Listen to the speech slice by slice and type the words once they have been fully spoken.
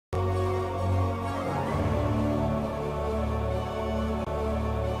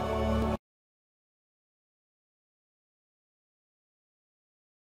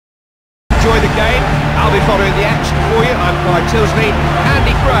I'll be following the action for you. I'm Clive Tilsley.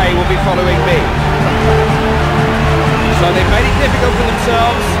 Andy Gray will be following me. So they've made it difficult for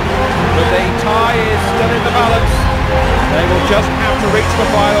themselves, but the tie is still in the balance. They will just have to reach the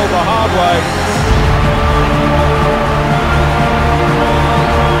final the hard way.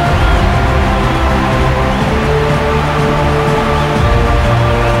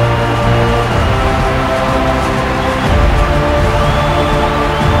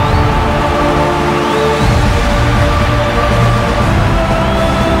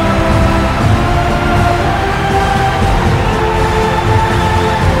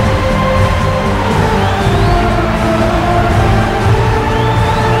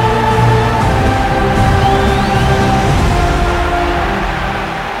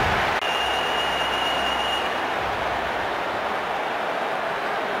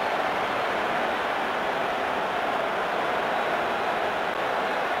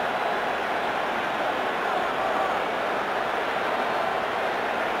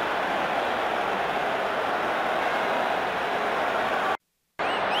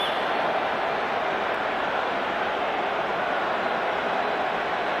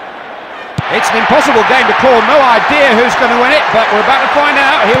 It's an impossible game to call, no idea who's going to win it, but we're about to find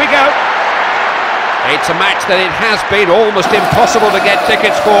out. Here we go. It's a match that it has been almost impossible to get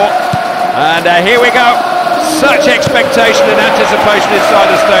tickets for. And here we go. Such expectation and anticipation inside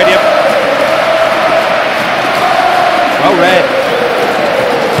the stadium. Well read.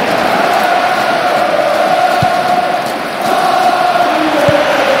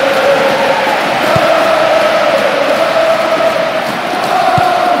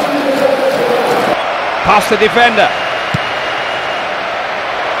 Past the defender.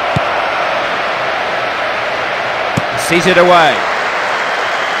 Sees it away.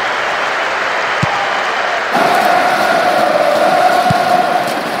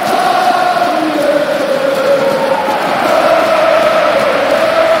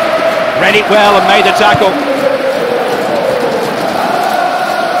 Read it well and made the tackle.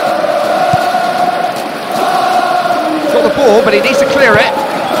 Got the ball, but he needs to clear it.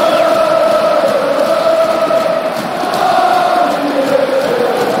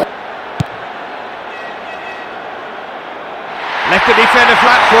 Left the defender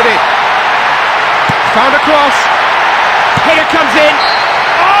flat-footed. Found a cross. Header comes in.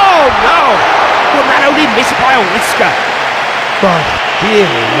 Oh no! Well, that only missed by a whisker. God, dear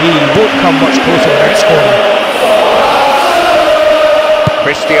me, won't come much closer to that score.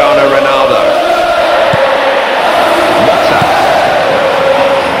 Cristiano Ronaldo. Motta.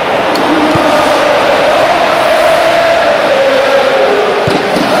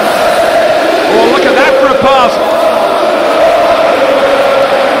 Oh, look at that for a pass.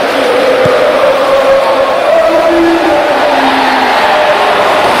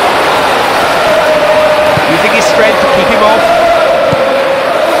 Strength to keep him off.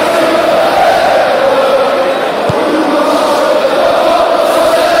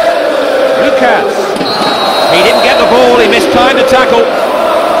 Lucas. He didn't get the ball, he mistimed the tackle.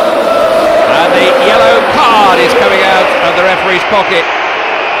 And the yellow card is coming out of the referee's pocket.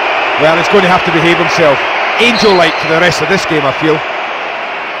 Well, he's going to have to behave himself. Angel-like for the rest of this game, I feel.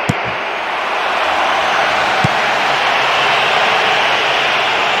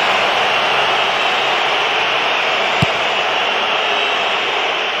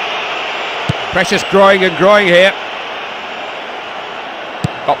 Pressure's growing and growing here.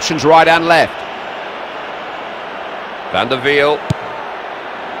 Options right and left. Van der Wiel.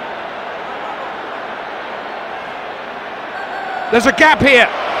 There's a gap here.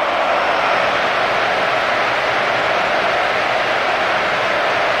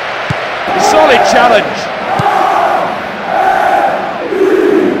 Solid challenge.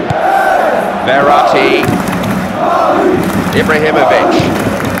 Verratti. Ibrahimovic.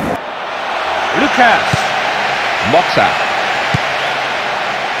 Lucas. Motta.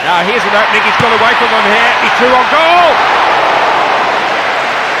 Now here's an opening, he's got away from one here, he's through on goal!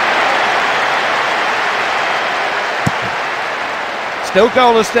 Still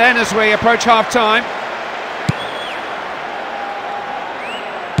goalless then as we approach half-time.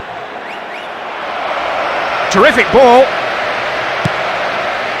 Terrific ball.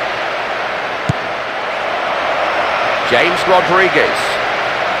 James Rodriguez.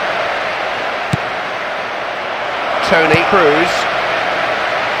 Tony Cruz.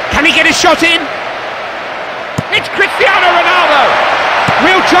 Can he get his shot in? It's Cristiano Ronaldo.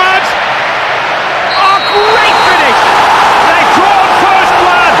 Real chance. Oh, great finish. They've drawn first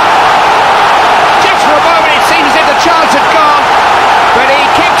blood. Just for a moment it seemed as if the chance had gone, but he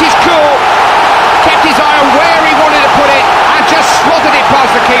kept his cool, kept his eye on where he wanted to put it, and just slotted it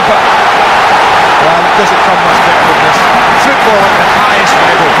past the keeper. Well, there's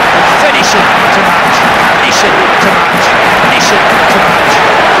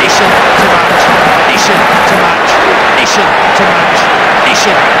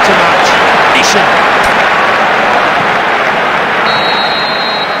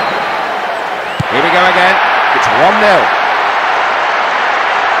go again. It's 1-0.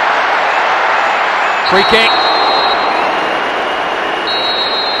 Free kick.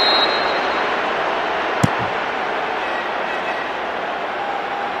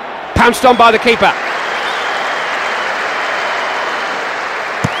 Pounced on by the keeper.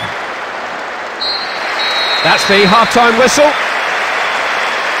 That's the half-time whistle.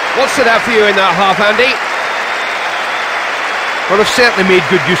 What stood out for you in that half, Andy? Well, they've certainly made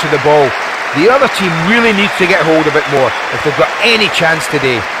good use of the ball. The other team really needs to get hold of it more if they've got any chance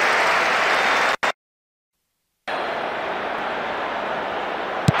today.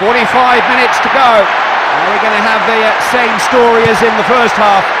 "45 minutes to go. Are we going to have the same story as in the first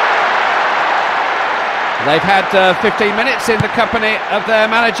half? They've had 15 minutes in the company of their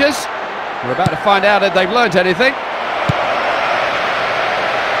managers. We're about to find out if they've learnt anything.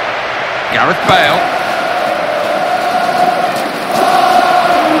 Gareth Bale.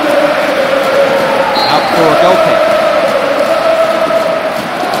 Out for a goal kick.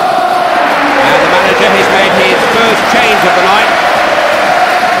 And the manager has made his first change of the night.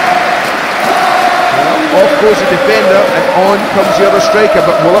 Well, off goes the defender and on comes the other striker,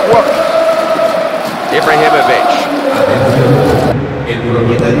 but will it work? Ibrahimovic. El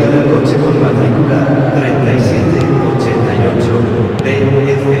propietario del coche con matrícula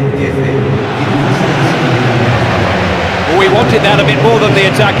 3788 DFF. Well, we wanted that a bit more than the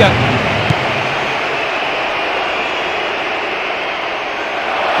attacker.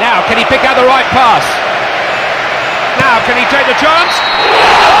 Now, can he pick out the right pass? Now, can he take the chance? It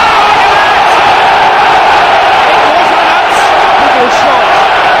was an unstoppable shot.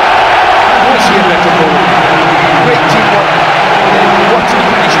 What's he inevitable? Great teamwork. What a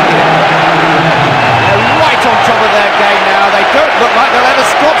finish here. They're right on top of their game now. They don't look like they'll ever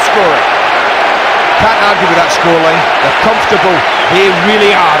stop scoring. Can't argue with that scoreline. They're comfortable. They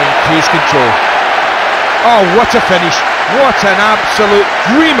really are in cruise control. Oh, what a finish. What an absolute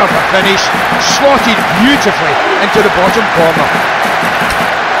dream of a finish. Slotted beautifully into the bottom corner.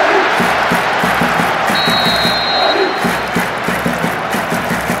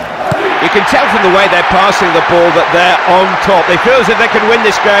 You can tell from the way they're passing the ball that they're on top. They feel as if they can win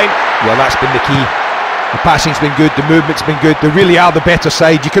this game. Well, that's been the key. The passing's been good, the movement's been good. They really are the better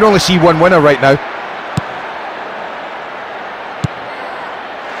side. You can only see one winner right now.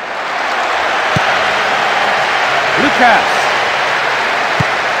 Lucas.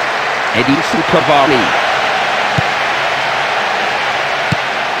 Edinson Cavani.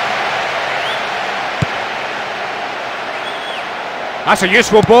 That's a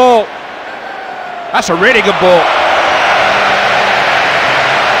useful ball. That's a really good ball.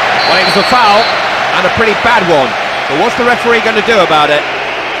 Well, it was a foul, and a pretty bad one. But what's the referee going to do about it?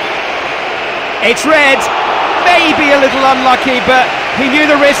 It's red. Maybe a little unlucky, but he knew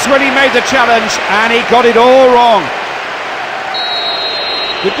the risks when he made the challenge, and he got it all wrong.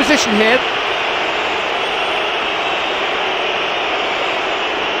 Good position here.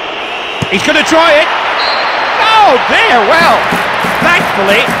 He's going to try it. Oh dear, well,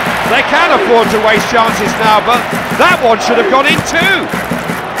 thankfully they can afford to waste chances now, but that one should have gone in too.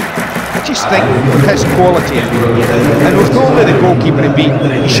 I just think his quality, and with only the goalkeeper in beat,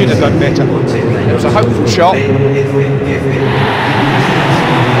 he should have done better. It was a hopeful shot.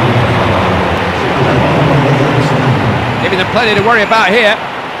 Giving them plenty to worry about here.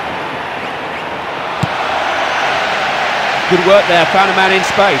 Good work there, found a man in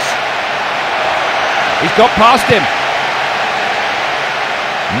space. He's got past him.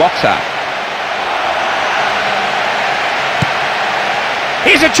 Moxa.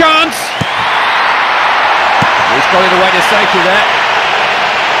 Here's a chance. He's got it away to safety there.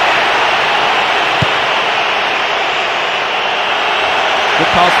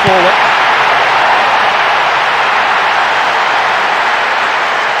 Good pass forward.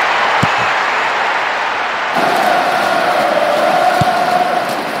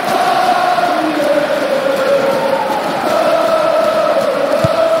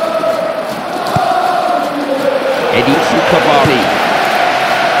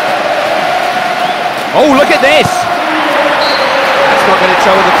 Oh, look at this! That's not going to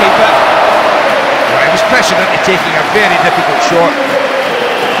trouble the keeper. Well, he was pressured into taking a very difficult shot.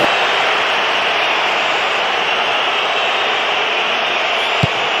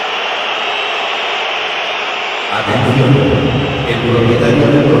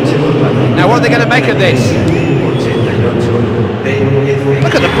 Now what are they going to make of this?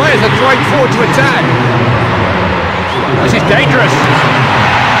 Look at the players that are throwing forward to attack. This is dangerous.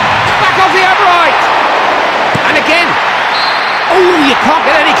 Back off the upright. And again. Oh, you can't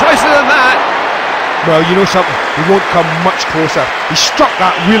get any closer than that. Well, you know something, he won't come much closer. He struck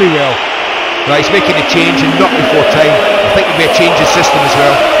that really well. Right, he's making a change and not before time. I think he may change his system as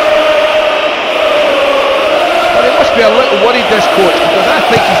well. But he must be a little worried, this coach, because I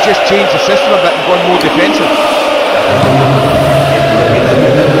think he's just changed the system a bit and gone more defensive.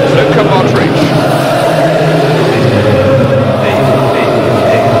 Luka Modric.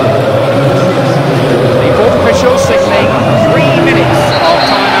 The fourth official signalling 3 minutes of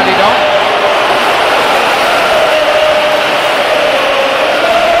time added on.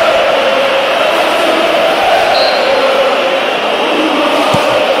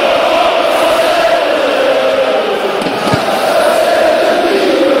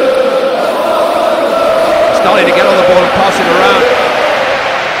 Starting to get on the ball and pass it around.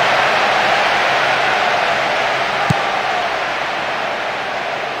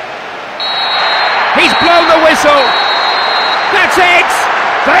 He's blown the whistle. That's it.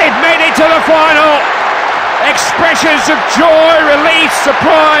 They've made it to the final. Expressions of joy, relief,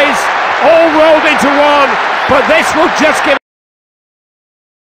 surprise, all rolled into one. But this will just give